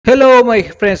Hello, my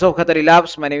friends of Hatari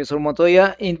Labs. My name is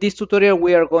Montoya. In this tutorial,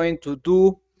 we are going to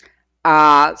do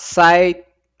a site,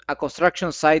 a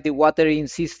construction site dewatering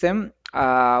system.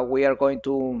 We are going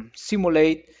to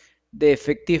simulate the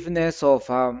effectiveness of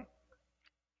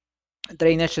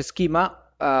drainage schema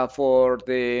for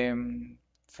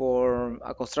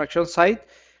a construction site,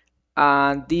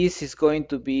 and this is going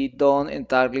to be done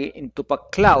entirely in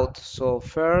Tupac Cloud. So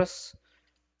first,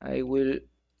 I will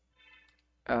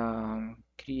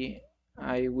create.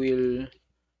 I will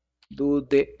do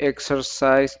the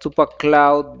exercise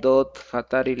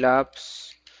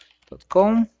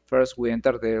tupacloud.hatarilabs.com. First, we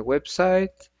enter the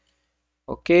website.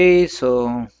 Okay,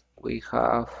 so we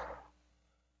have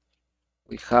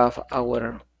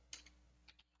our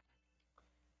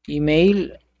email,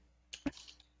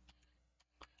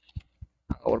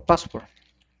 our password.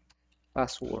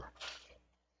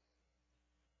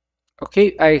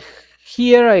 Okay, I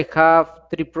have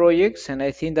three projects, and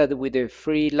I think that with the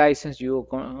free license you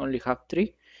only have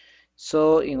three.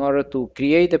 So in order to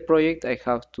create the project, I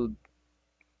have to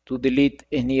delete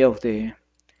any of the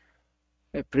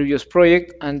previous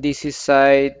project, and this is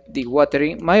site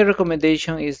dewatering. My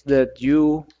recommendation is that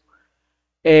you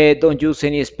don't use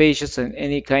any spaces and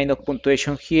any kind of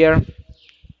punctuation here,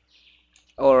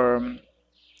 or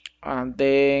and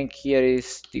then here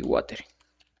is dewatering.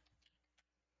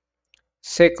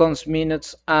 Seconds,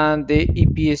 minutes, and the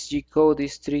EPSG code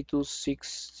is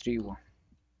 32631.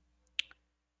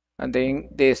 And then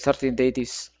the starting date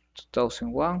is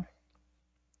 2001.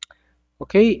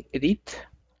 Okay, edit.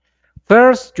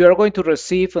 First, you are going to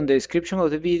receive on the description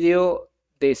of the video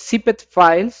the zipped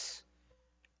files,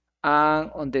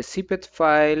 and on the zipped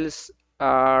files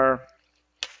are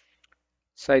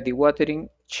site dewatering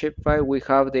shapefile. We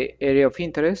have the area of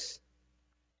interest.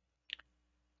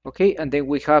 Okay, and then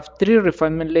we have three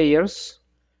refinement layers,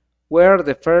 where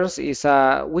the first is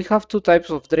we have two types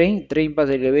of drain by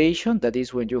elevation, that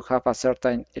is when you have a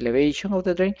certain elevation of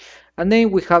the drain, and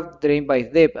then we have drain by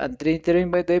depth, and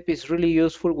drain by depth is really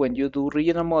useful when you do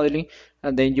regional modeling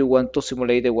and then you want to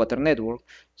simulate the water network.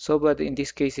 So, but in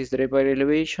this case it's drain by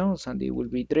elevations, and it will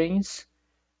be drains,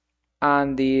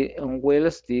 and the on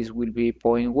wells this will be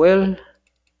point well,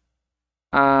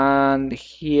 and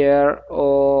here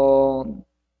on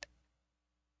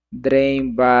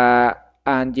drain by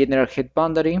and general head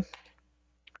boundary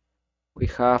we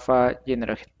have a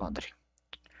general head boundary.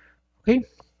 Okay,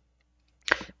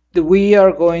 we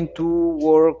are going to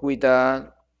work with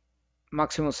a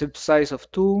maximum step size of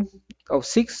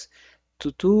 6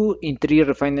 to 2 in 3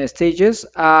 refinement stages.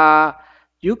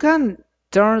 You can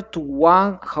turn to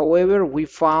 1, however we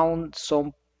found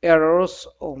some errors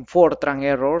on Fortran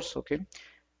errors, okay,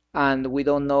 and we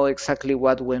don't know exactly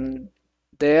what went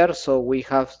there, so we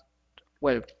have,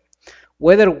 well,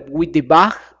 whether we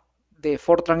debug the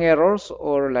Fortran errors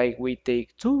or like we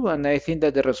take two, and I think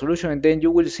that the resolution, and then you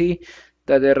will see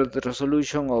that the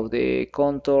resolution of the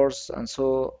contours and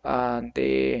so and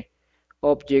the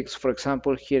objects, for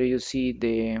example, here you see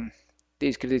the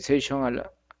discretization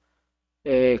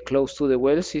close to the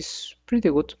wells is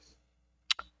pretty good.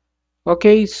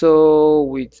 Okay, so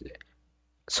we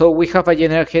have a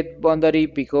general head boundary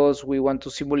because we want to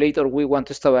simulate or we want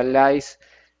to stabilize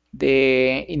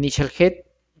the initial head,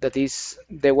 that is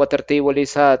the water table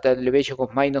is at an elevation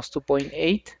of minus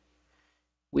 2.8.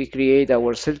 We create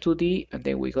our cell 2D and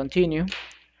then we continue.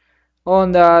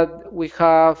 On that we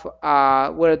have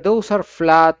where those are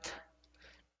flat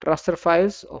raster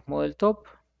files of model top.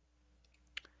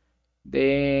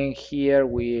 Then here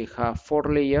we have 4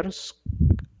 layers,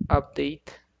 update,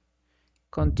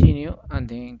 continue, and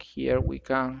then here we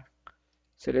can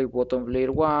select bottom of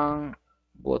layer 1,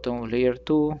 bottom of layer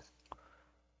 2,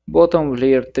 bottom of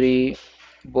layer 3,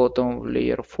 bottom of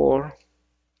layer 4.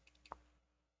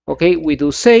 Okay, we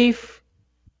do save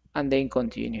and then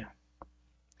continue.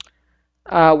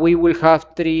 We will have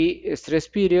 3 stress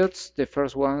periods. The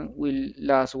first one will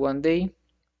last 1 day.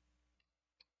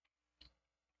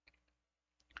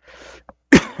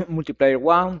 Multiplier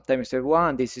 1 times step 1,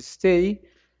 and this is steady.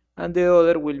 And the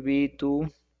other will be 2.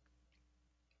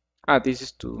 This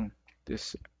is 2.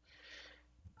 This,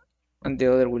 and the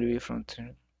other will be from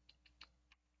 10.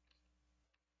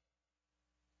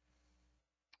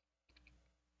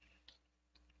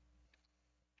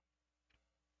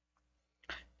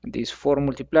 These 4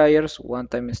 multipliers, 1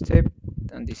 time step,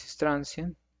 and this is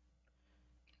transient,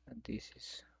 and this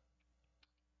is.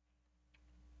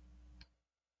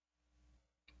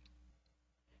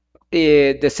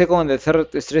 The second and the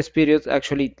third stress period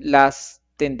actually last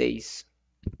 10 days.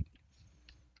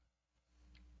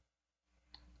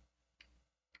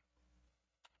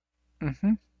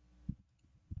 Mhm.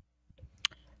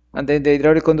 And then the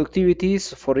hydraulic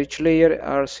conductivities for each layer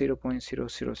are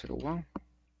 0.0001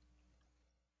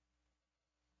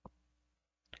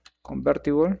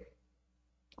 convertible,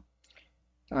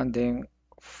 and then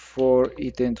for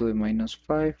e10 to the minus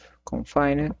 5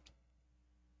 confined,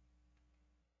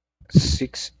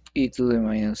 6e to the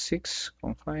minus 6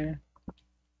 confined,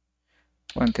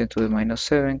 110 to the minus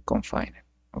 7 confined.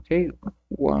 Okay,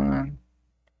 one.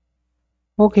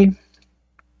 Okay,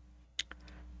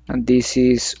 and this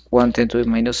is 110 to the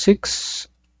minus 6,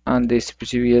 and this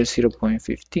PCBL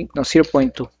 0.15, no,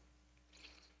 0.2.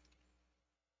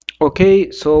 Okay,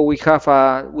 so we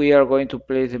are going to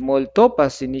place the model top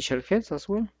as initial heads as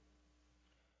well,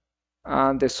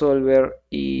 and the solver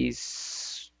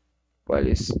is, well,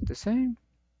 is the same.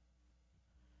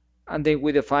 And then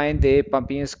we define the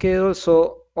pumping schedule.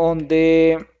 So on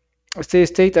the steady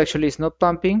state, actually it's not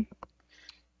pumping.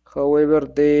 However,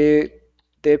 the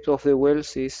depth of the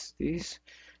wells is this,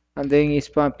 and then it's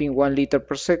pumping 1 liter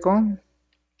per second,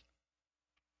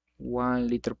 1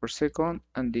 liter per second,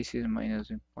 and this is minus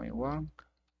 0.1,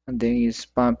 and then it's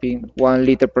pumping 1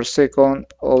 liter per second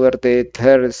over the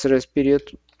third stress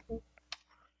period.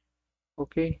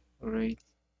 Okay, great.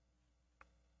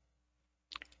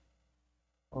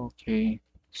 Okay,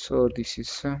 so this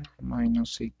is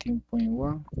minus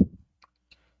 18.1,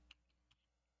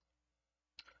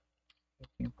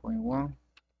 18.1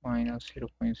 minus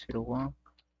 0.01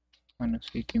 minus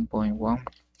 18.1.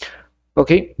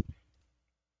 Okay,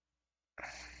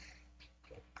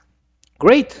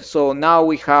 great. So now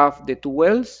we have the two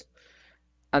wells.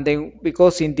 And then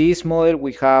because in this model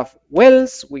we have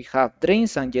wells, we have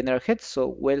drains and general heads. So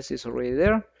wells is already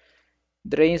there.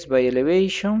 Drains by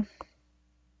elevation.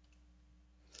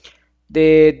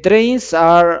 The drains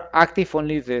are active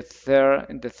only in the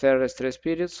third stress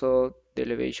period, so the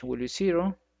elevation will be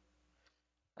 0,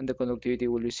 and the conductivity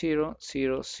will be 0,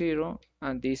 0, 0,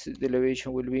 and this the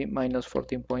elevation will be minus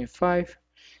 14.5,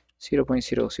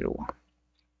 0.001.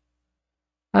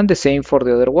 And the same for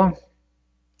the other one.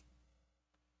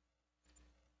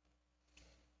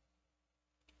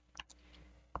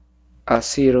 A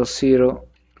 0, 0,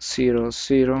 0,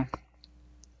 0,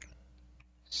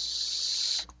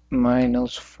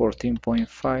 minus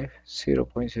 14.5,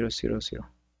 0.000.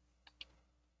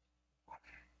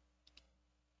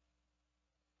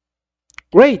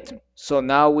 Great. So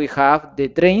now we have the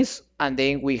drains, and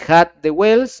then we had the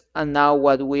wells, and now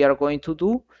what we are going to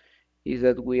do is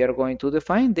that we are going to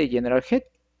define the general head.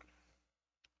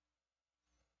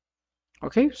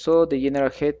 Okay, so the general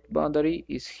head boundary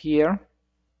is here.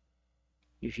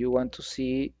 If you want to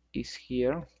see, is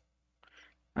here,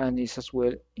 and is as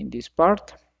well in this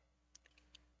part.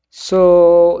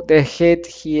 So the head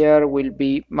here will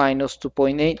be minus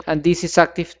 2.8, and this is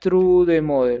active through the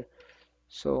model.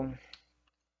 So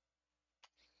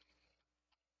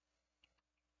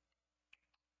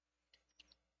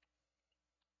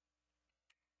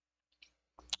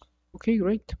okay,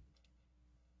 great.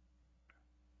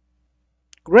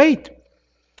 Great.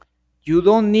 You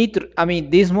don't need, I mean,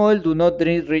 this model do not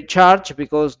need recharge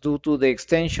because due to the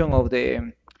extension of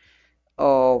the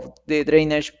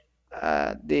drainage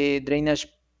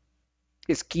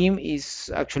scheme is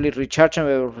actually recharge and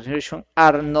evaporation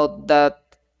are not that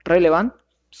relevant,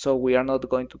 so we are not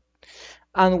going to.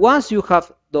 And once you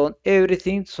have done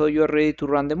everything, so you're ready to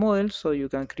run the model, so you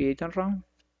can create and run.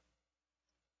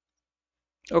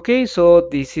 Okay, so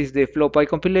this is the flow by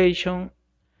compilation,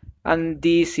 and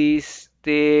this is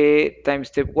the time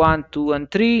step 1, 2, and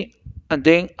 3. And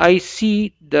then I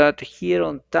see that here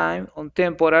on time, on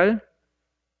temporal,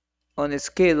 on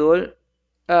schedule,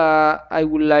 I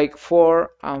would like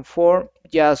 4 and 4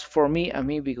 just for me, I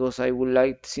mean, because I would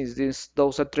like, since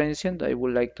those are transient, I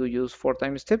would like to use 4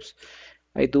 time steps.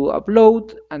 I do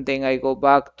upload, and then I go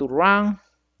back to run,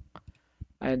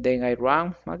 and then I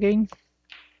run again,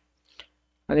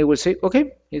 and it will say,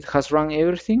 okay, it has run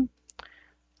everything.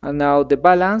 And now the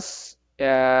balance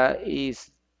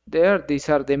is there. These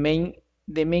are the main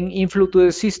inflow to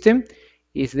the system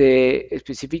is the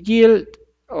specific yield,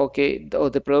 okay,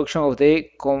 of the production of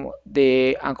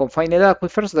the unconfined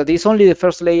aquifers. That is only the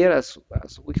first layer, as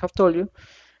we have told you,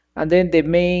 and then the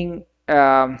main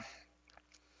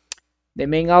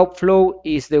outflow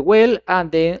is the well,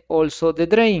 and then also the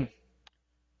drain.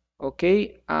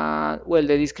 Okay, well,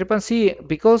 the discrepancy,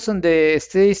 because on the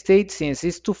steady state, since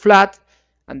it's too flat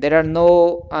and there are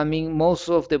no, I mean, most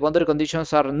of the boundary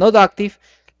conditions are not active,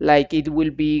 like it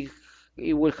will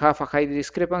have a high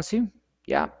discrepancy.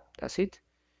 Yeah, that's it.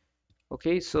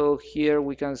 Okay, so here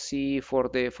we can see for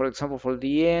example, for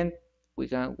the end, we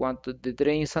can want the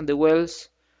drains and the wells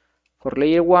for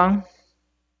layer 1.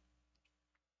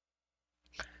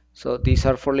 So these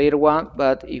are for layer 1,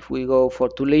 but if we go for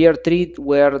to layer 3,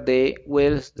 where the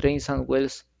wells, drains and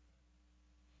wells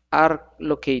are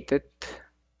located,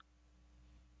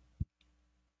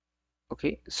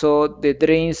 okay, so the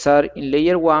drains are in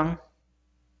layer 1,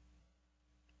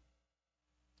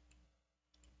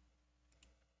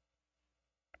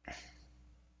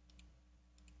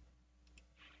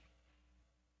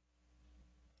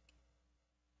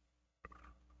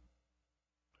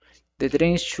 the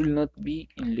drains should not be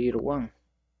in layer 1.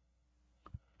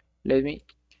 Let me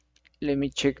let me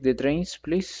check the drains,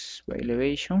 please, by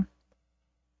elevation.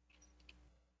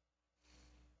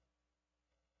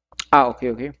 Ah, okay,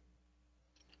 okay.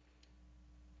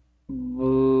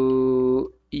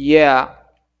 Yeah,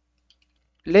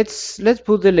 let's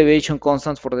put the elevation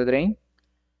constant for the drain.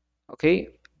 Okay,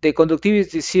 the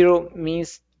conductivity 0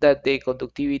 means that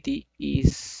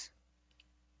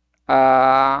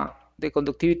uh, the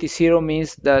conductivity 0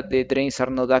 means that the drains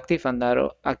are not active and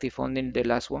are active only in the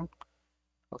last one.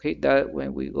 Okay, that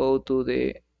when we go to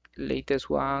the latest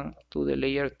one, to the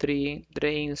layer 3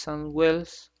 drains and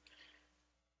wells,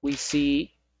 we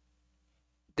see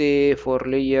the for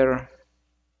layer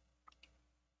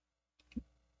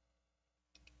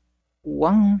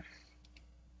 1.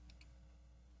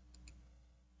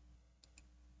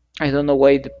 I don't know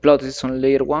why the plot is on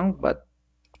layer 1, but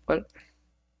well,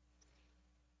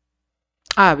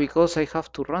 because I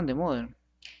have to run the model.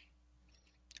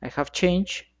 I have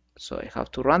changed, so I have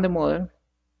to run the model.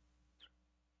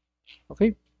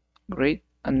 Okay, great.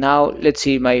 And now let's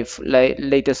see my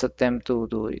latest attempt to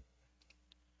do it.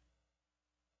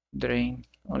 Drain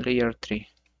on layer 3.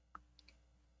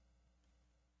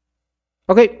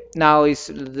 Okay, now is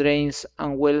drains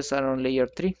and wells are on layer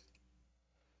 3.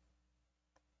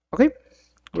 Okay,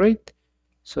 great.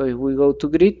 So if we go to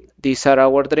grid, these are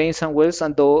our drains and wells,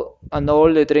 and all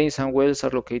the drains and wells are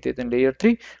located in layer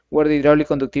 3, where the hydraulic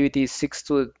conductivity is 6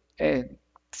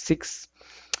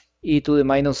 e to the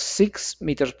minus 6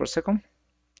 meters per second.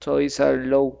 So it's a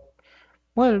low,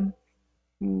 well,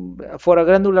 for a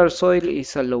granular soil,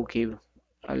 it's a low K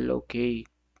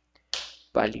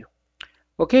value.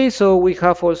 Okay, so we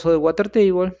have also the water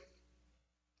table,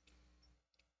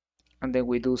 and then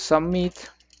we do submit.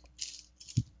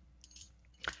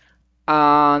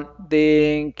 And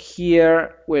then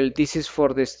here, well, this is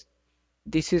for the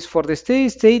steady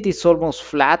state. It's almost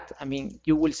flat. I mean,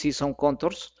 you will see some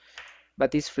contours,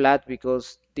 but it's flat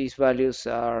because these values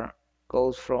are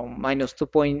goes from minus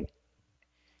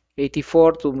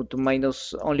 2.84 to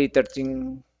minus only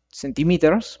 13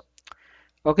 centimeters.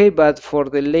 Okay, but for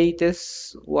the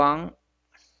latest one,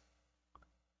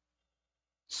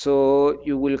 so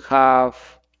you will have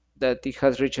that it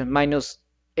has reached minus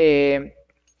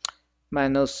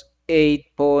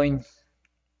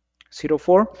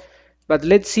 8.04. But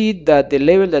let's see that the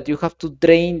level that you have to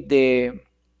drain the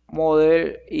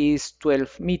model is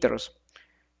 12 meters.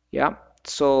 Yeah,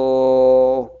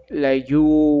 so like you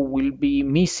will be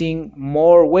missing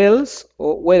more wells,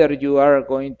 or whether you are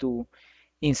going to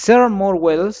insert more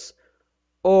wells,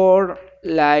 or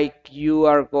like you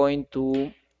are going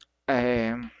to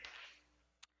um,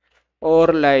 or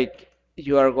like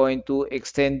you are going to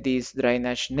extend this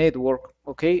drainage network,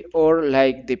 okay, or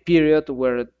like the period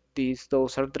where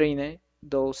those are drained.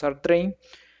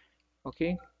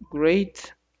 Okay,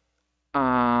 great.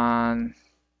 And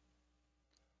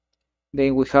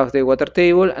then we have the water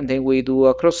table, and then we do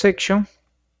a cross section.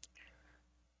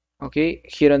 Okay,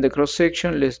 here on the cross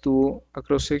section, let's do a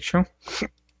cross section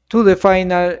to the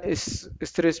final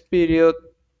stress period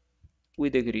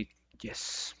with the grid.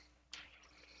 Yes.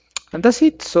 And that's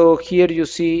it. So here you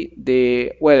see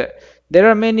well, there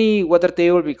are many water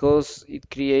table because it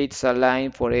creates a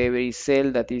line for every cell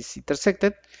that is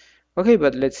intersected. Okay,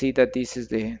 but let's see that this is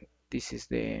the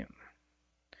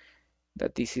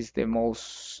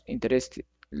most interesting,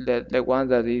 the one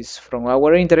that is from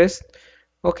our interest.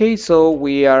 Okay, so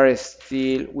we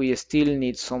still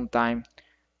need some time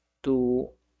to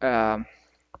um,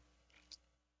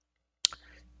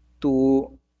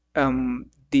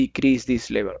 decrease this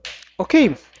level.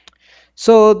 Okay,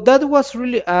 so that was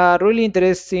really a really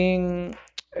interesting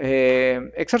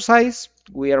exercise.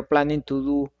 We are planning to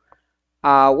do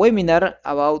a webinar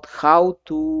about how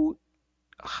to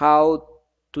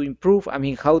improve. I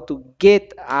mean, how to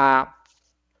get a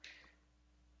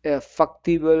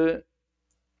factible,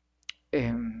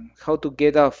 how to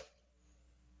get a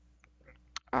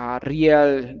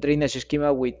real drainage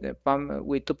schema with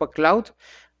with Tupac Cloud,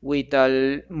 with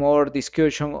more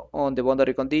discussion on the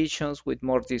boundary conditions, with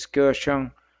more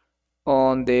discussion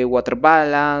on the water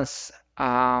balance,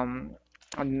 and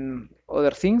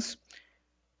other things.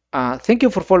 Thank you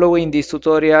for following this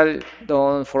tutorial.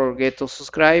 Don't forget to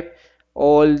subscribe.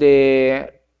 All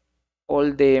the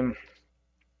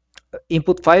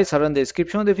input files are in the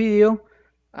description of the video.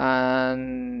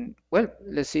 And well,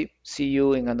 let's see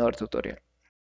you in another tutorial.